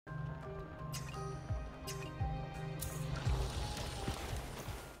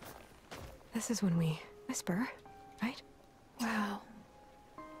This is when we whisper, right? Wow.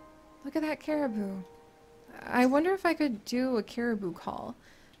 Look at that caribou. I wonder if I could do a caribou call.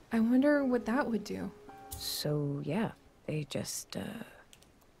 I wonder what that would do. So, yeah, they just,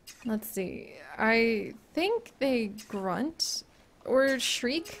 Let's see. I think they grunt or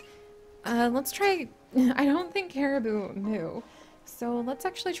shriek. Let's try... I don't think caribou moo. So let's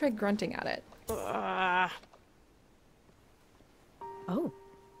actually try grunting at it. Oh,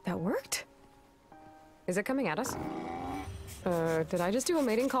 that worked? Is it coming at us? Did I just do a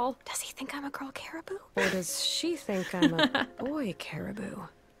mating call? Does he think I'm a girl caribou? Or does she think I'm a boy caribou?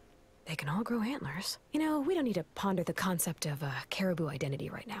 They can all grow antlers. You know, we don't need to ponder the concept of caribou identity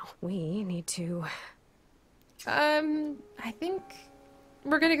right now. We need to... I think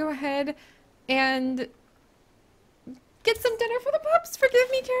we're gonna go ahead and get some dinner for the pups.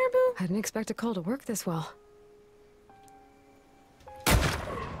 Forgive me, caribou. I didn't expect a call to work this well.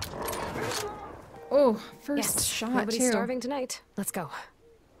 Oh, first shot, nobody's too. starving tonight. Let's go.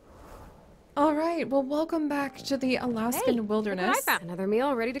 All right, well, welcome back to the Alaskan wilderness, Another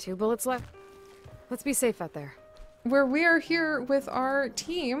meal, ready to 2 bullets left. Let's be safe out there. where we are here with our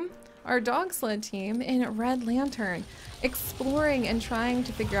team, our dog sled team in Red Lantern, exploring and trying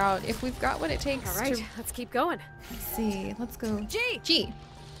to figure out if we've got what it takes All right, to... let's keep going. Let's see, let's go. G!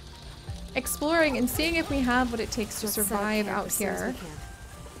 Exploring and seeing if we have what it takes to survive out here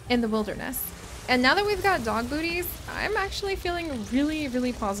in the wilderness. And now that we've got dog booties, I'm actually feeling really,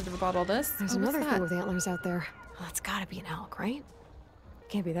 really positive about all this. There's another thing with antlers out there. Well, it's gotta be an elk, right?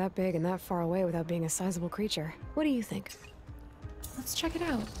 Can't be that big and that far away without being a sizable creature. What do you think? Let's check it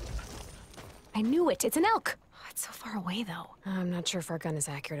out. I knew it! It's an elk! Oh, it's so far away, though. I'm not sure if our gun is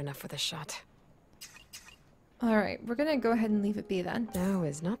accurate enough for this shot. All right, we're gonna go ahead and leave it be then. Now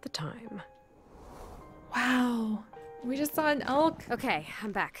is not the time. Wow, we just saw an elk. Okay,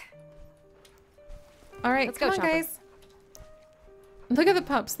 I'm back. All right, Let's come go, on, Chopper. guys. Look at the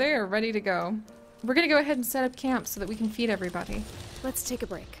pups. They are ready to go. We're going to go ahead and set up camp so that we can feed everybody. Let's take a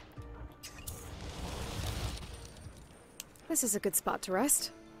break. This is a good spot to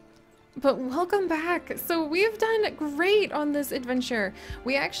rest. But welcome back. So we've done great on this adventure.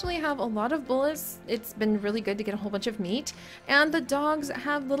 We actually have a lot of bullets. It's been really good to get a whole bunch of meat. And the dogs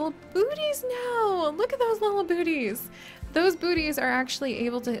have little booties now. Look at those little booties. Those booties are actually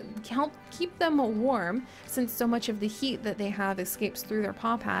able to help keep them warm, since so much of the heat that they have escapes through their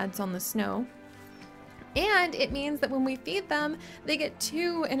paw pads on the snow. And it means that when we feed them, they get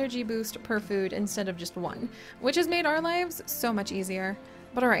 2 energy boost per food instead of just 1, which has made our lives so much easier.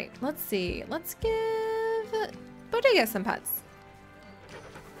 But all right, let's see. Let's give Bodega some pets.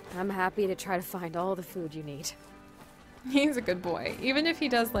 I'm happy to try to find all the food you need. He's a good boy, even if he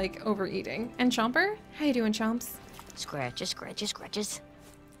does like overeating. And Chomper, how you doing, Chomps? Scratches, scratches, scratches.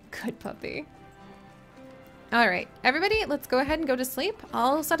 Good puppy. All right, everybody, let's go ahead and go to sleep.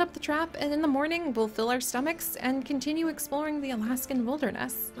 I'll set up the trap, and in the morning, we'll fill our stomachs and continue exploring the Alaskan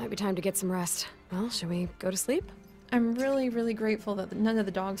wilderness. Might be time to get some rest. Well, shall we go to sleep? I'm really, really grateful that none of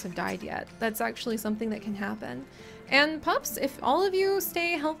the dogs have died yet. That's actually something that can happen. And pups, if all of you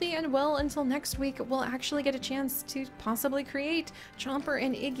stay healthy and well until next week, we'll actually get a chance to possibly create Chomper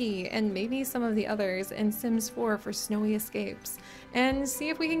and Iggy and maybe some of the others in Sims 4 for snowy escapes and see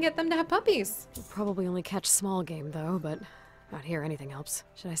if we can get them to have puppies. We'll probably only catch small game, though, but out here anything helps.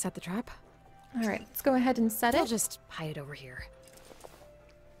 Should I set the trap? All right, let's go ahead and set I'll it. just hide it over here.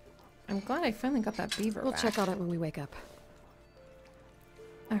 I'm glad I finally got that beaver We'll back. check on it when we wake up.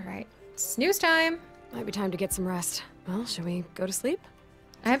 All right, snooze time. Might be time to get some rest. Well, shall we go to sleep?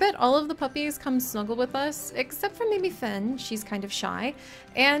 I bet all of the puppies come snuggle with us, except for maybe Finn. She's kind of shy.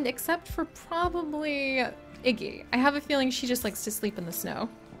 And except for probably Iggy. I have a feeling she just likes to sleep in the snow.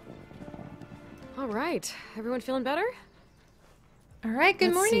 All right. Everyone feeling better? All right, good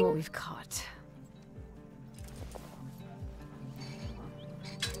Let's morning. see what we've caught.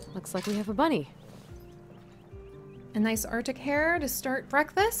 Looks like we have a bunny. A nice Arctic hare to start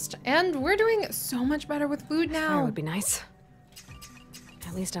breakfast. And we're doing so much better with food Fire now. would be nice.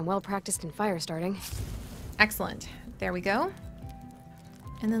 At least I'm well practiced in fire starting. Excellent. There we go.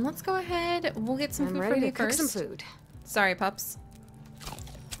 And then let's go ahead. We'll get some I'm food ready from to you cook first. some food. Sorry, pups.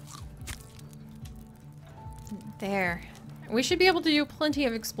 There. We should be able to do plenty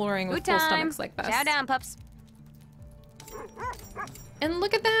of exploring with Food full time. stomachs like this. Chow down, pups. And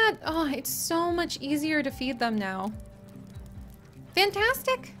look at that! Oh, it's so much easier to feed them now.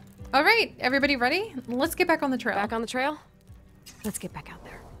 Fantastic! All right, everybody ready? Let's get back on the trail. Back on the trail? Let's get back out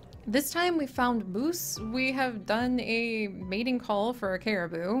there. This time we found moose. We have done a mating call for a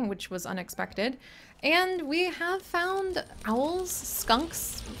caribou, which was unexpected. And we have found owls,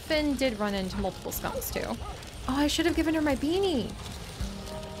 skunks. Finn did run into multiple skunks too. Oh, I should have given her my beanie.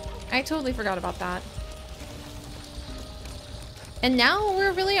 I totally forgot about that. And now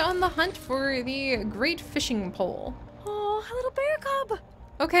we're really on the hunt for the great fishing pole. Oh, a little bear cub.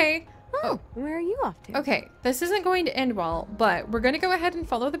 Okay. Oh, where are you off to? Okay, this isn't going to end well, but we're going to go ahead and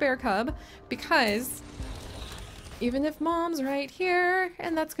follow the bear cub because even if mom's right here,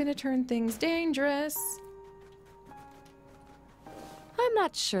 and that's going to turn things dangerous. I'm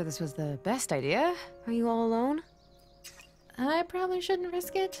not sure this was the best idea. Are you all alone? I probably shouldn't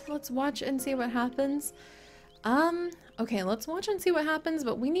risk it. Let's watch and see what happens. Okay, let's watch and see what happens,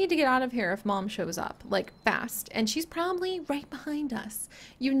 but we need to get out of here if mom shows up, like fast. And she's probably right behind us.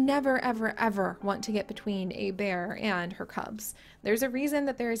 You never, ever, ever want to get between a bear and her cubs. There's a reason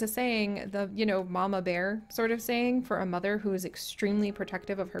that there is a saying, the, you know, mama bear sort of saying for a mother who is extremely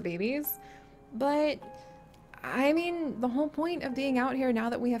protective of her babies. But I mean, the whole point of being out here now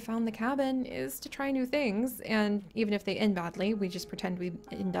that we have found the cabin is to try new things, and even if they end badly, we just pretend we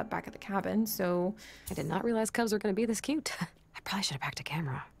end up back at the cabin, so... I did not realize cubs were going to be this cute. I probably should have packed a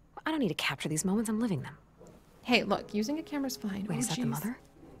camera. I don't need to capture these moments, I'm living them. Hey, look, using a camera's fine. Wait, is that the mother?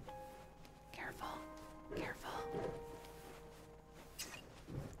 Careful. Careful.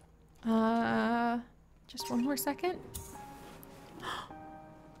 Just one more second.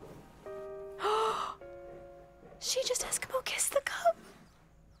 She just Eskimo kissed the cub.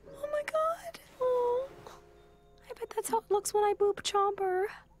 Oh my god. Oh. I bet that's how it looks when I boop Chomper.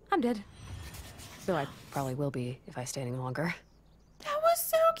 I'm dead. Though I probably will be if I stay any longer. That was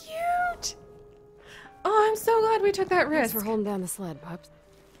so cute. Oh, I'm so glad we took that risk. Thanks for holding down the sled, pups.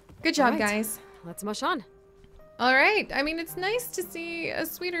 Good job, All right, guys. Let's mush on. All right. I mean, it's nice to see a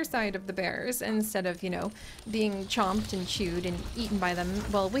sweeter side of the bears instead of, you know, being chomped and chewed and eaten by them.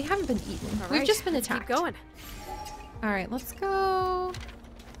 Well, we haven't been eaten. All We've right, just been let's attacked. Keep going. All right, let's go.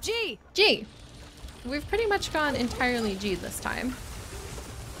 G! G. We've pretty much gone entirely G this time.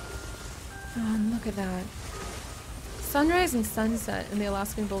 Oh, and look at that. Sunrise and sunset in the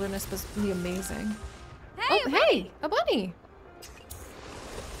Alaskan wilderness was really amazing. Hey, oh, hey, a bunny.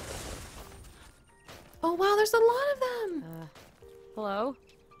 Oh, wow, there's a lot of them. Hello?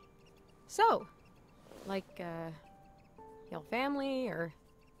 So, like, y'all family, or...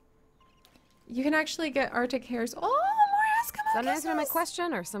 You can actually get Arctic hares. Oh, more Eskimo Is that an answer to my kisses.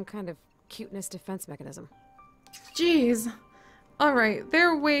 question, or some kind of cuteness defense mechanism? Jeez. All right,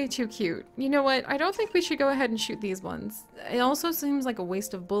 they're way too cute. You know what? I don't think we should go ahead and shoot these ones. It also seems like a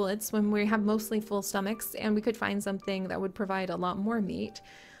waste of bullets when we have mostly full stomachs and we could find something that would provide a lot more meat.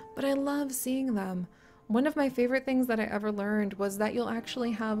 But I love seeing them. One of my favorite things that I ever learned was that you'll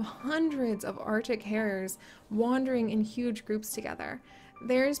actually have hundreds of Arctic hares wandering in huge groups together.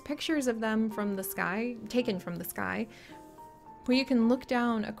 There's pictures of them from the sky, taken from the sky, where you can look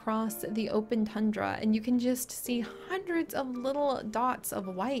down across the open tundra and you can just see hundreds of little dots of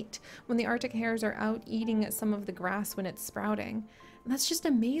white when the Arctic hares are out eating some of the grass when it's sprouting. And that's just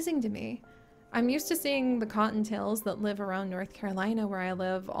amazing to me. I'm used to seeing the cottontails that live around North Carolina where I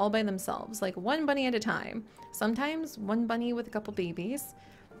live all by themselves, like one bunny at a time. Sometimes one bunny with a couple babies,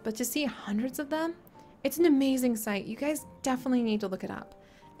 but to see hundreds of them, it's an amazing sight. You guys definitely need to look it up.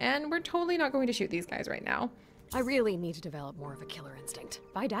 And we're totally not going to shoot these guys right now. I really need to develop more of a killer instinct.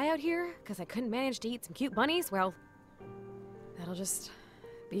 If I die out here because I couldn't manage to eat some cute bunnies, well, that'll just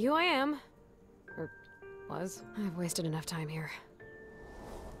be who I am. Or was. I've wasted enough time here.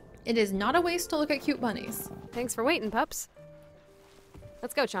 It is not a waste to look at cute bunnies. Thanks for waiting, pups.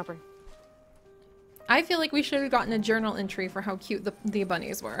 Let's go, Chomper. I feel like we should have gotten a journal entry for how cute the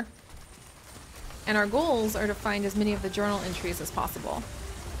bunnies were. And our goals are to find as many of the journal entries as possible.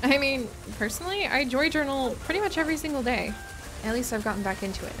 I mean, personally, I joy journal pretty much every single day. At least I've gotten back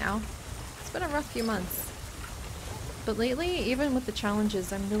into it now. It's been a rough few months. But lately, even with the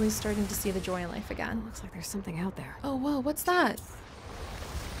challenges, I'm really starting to see the joy in life again. Looks like there's something out there. Oh, whoa, what's that?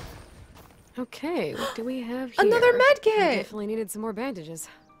 Okay, what do we have here? Another med I kit! definitely needed some more bandages.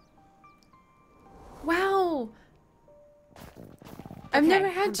 Wow! I've Okay, never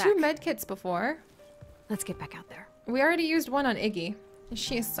had I'm two back. med kits before. Let's get back out there. We already used one on Iggy.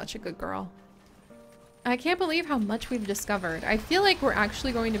 She is such a good girl. I can't believe how much we've discovered. I feel like we're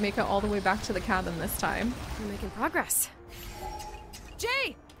actually going to make it all the way back to the cabin this time. We're making progress.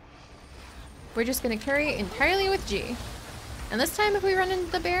 Jay! We're just gonna carry entirely with G. And this time if we run into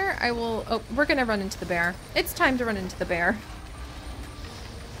the bear, I will... Oh, we're gonna run into the bear. It's time to run into the bear.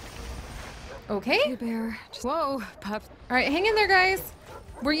 Okay. Hey, bear. Just... Whoa, pup. Alright, hang in there, guys.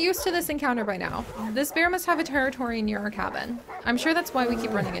 We're used to this encounter by now. This bear must have a territory near our cabin. I'm sure that's why we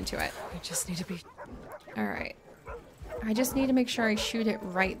keep running into it. I just need to be... Alright. I just need to make sure I shoot it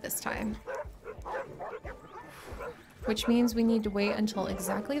right this time. Which means we need to wait until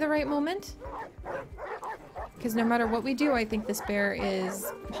exactly the right moment. Because no matter what we do, I think this bear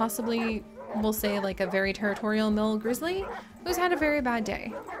is possibly, we'll say, like a very territorial male grizzly who's had a very bad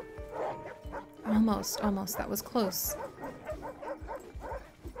day. Almost, almost. That was close.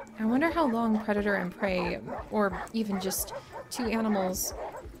 I wonder how long predator and prey, or even just two animals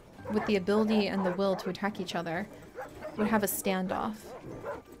with the ability and the will to attack each other, would have a standoff.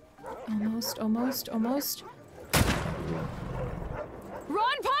 Almost, almost, almost.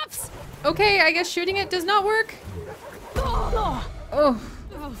 Run, Pups! Okay, I guess shooting it does not work. Oh. Oh.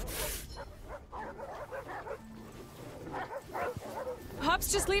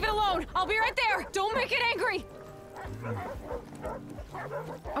 Pups, just leave it alone. I'll be right there. Don't make it angry.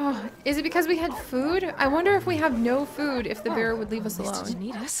 Oh, is it because we had food? I wonder if we have no food, if the bear would leave us At least it alone. didn't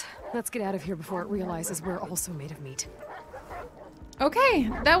eat us. Let's get out of here before it realizes we're also made of meat. Okay,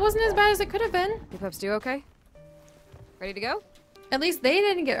 that wasn't as bad as it could have been. You Pups do okay? Ready to go? At least they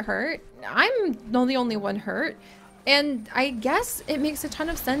didn't get hurt. I'm not the only one hurt. And I guess it makes a ton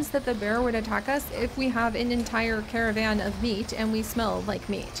of sense that the bear would attack us if we have an entire caravan of meat and we smell like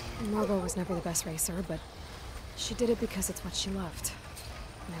meat. Margot was never the best racer, but she did it because it's what she loved.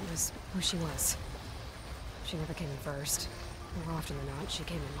 And it was who she was. She never came in first. More often than not, she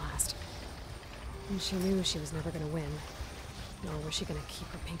came in last. And she knew she was never going to win. Nor was she going to keep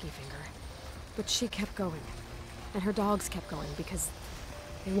her pinky finger. But she kept going. And her dogs kept going because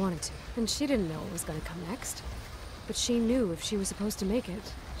they wanted to. And she didn't know what was going to come next. But she knew if she was supposed to make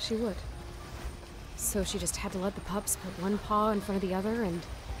it, she would. So she just had to let the pups put one paw in front of the other and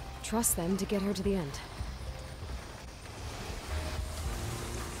trust them to get her to the end.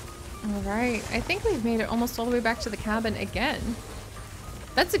 Alright, I think we've made it almost all the way back to the cabin again.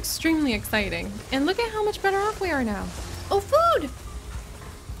 That's extremely exciting. And look at how much better off we are now. Oh, food!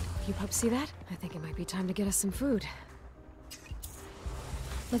 You pups see that? I think it might be time to get us some food.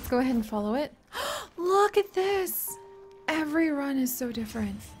 Let's go ahead and follow it. Look at this! Every run is so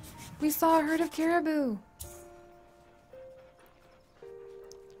different. We saw a herd of caribou.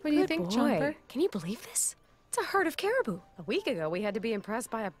 What do you think, Chomper? Can you believe this? It's a herd of caribou. A week ago, we had to be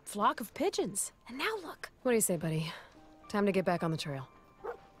impressed by a flock of pigeons. And now look. What do you say, buddy? Time to get back on the trail.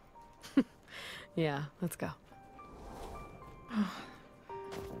 Yeah, let's go.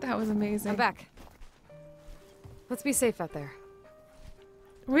 That was amazing. I'm back. Let's be safe out there.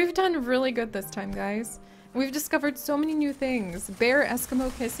 We've done really good this time, guys. We've discovered so many new things. Bear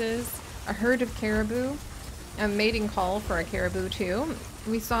Eskimo kisses, a herd of caribou, a mating call for a caribou too.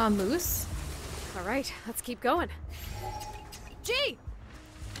 We saw a moose. All right, let's keep going. Gee!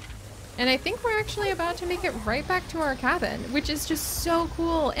 And I think we're actually about to make it right back to our cabin, which is just so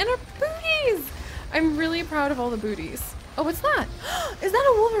cool. And our booties! I'm really proud of all the booties. Oh, what's that? Is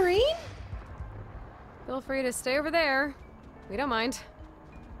that a wolverine? Feel free to stay over there. We don't mind.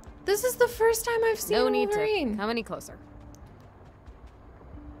 This is the first time I've seen No a need wolverine. to come any closer.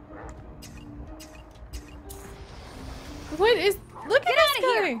 What is... Look at this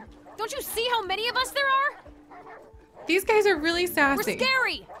guy! Here. Don't you see how many of us there are? These guys are really sassy. We're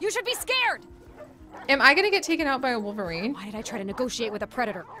scary. You should be scared. Am I gonna get taken out by a wolverine? Why did I try to negotiate with a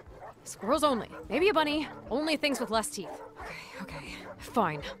predator? Squirrels only. Maybe a bunny. Only things with less teeth. Okay.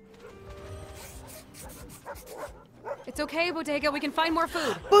 Fine. It's okay, Bodega. We can find more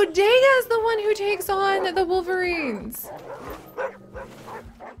food. Bodega is the one who takes on the wolverines.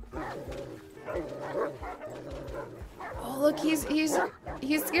 Oh, look, he's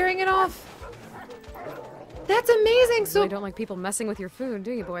scaring it off. That's amazing. So You don't like people messing with your food,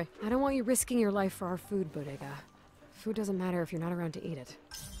 do you, boy? I don't want you risking your life for our food, Bodega. Food doesn't matter if you're not around to eat it.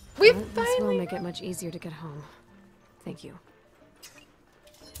 we This will finally... make it much easier to get home. Thank you.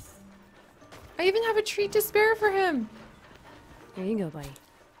 I even have a treat to spare for him. Here you go, buddy.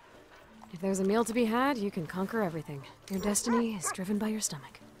 If there's a meal to be had, you can conquer everything. Your destiny is driven by your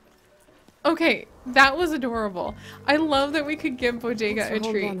stomach. Okay, that was adorable. I love that we could give Thanks Bodega for a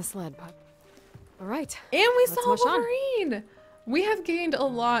holding treat. down the sled, bud. All right. And we Let's saw a mush on. wolverine. We have gained a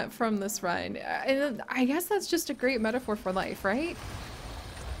lot from this run. And I guess that's just a great metaphor for life, right?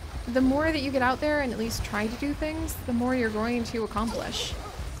 The more that you get out there and at least try to do things, the more you're going to accomplish.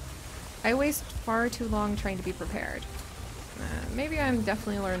 I waste far too long trying to be prepared. Maybe I'm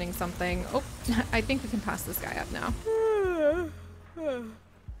definitely learning something. Oh, I think we can pass this guy up now.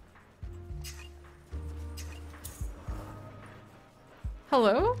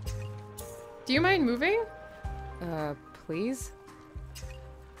 Hello? Do you mind moving? Please?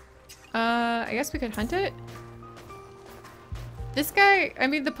 I guess we could hunt it. This guy, I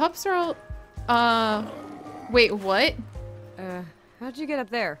mean, the pups are all, wait, what? How'd you get up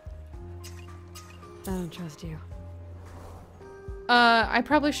there? I don't trust you. I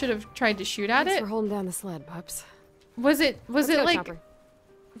probably should have tried to shoot at Thanks it. for holding down the sled, pups. Was it Let's go, like, Chopper.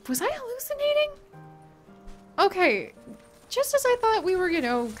 was I hallucinating? Okay, just as I thought we were, you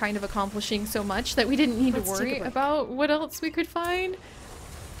know, kind of accomplishing so much that we didn't need Let's to take a worry break. about what else we could find.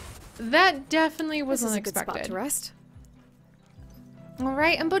 That definitely was This is a unexpected. good spot to rest. All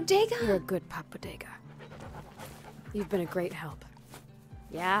right, and Bodega. You're a good pup, Bodega. You've been a great help.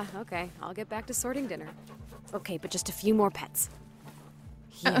 Yeah, okay. I'll get back to sorting dinner. Okay, but just a few more pets.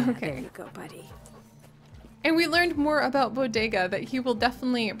 Yeah, okay. there you go, buddy. And we learned more about Bodega, that he will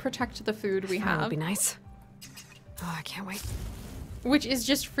definitely protect the food we That would have, be nice. Oh, I can't wait. which is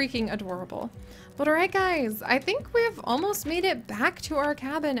just freaking adorable. But all right, guys, I think we've almost made it back to our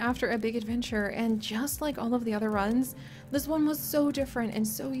cabin after a big adventure. And just like all of the other runs, this one was so different and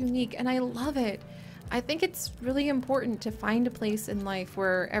so unique, and I love it. I think it's really important to find a place in life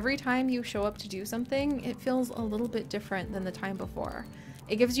where every time you show up to do something, it feels a little bit different than the time before.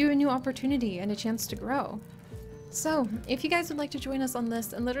 It gives you a new opportunity and a chance to grow. So, if you guys would like to join us on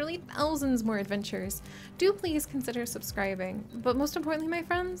this and literally thousands more adventures, do please consider subscribing. But most importantly, my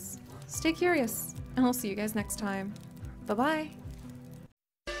friends, stay curious, and I'll see you guys next time. Bye-bye!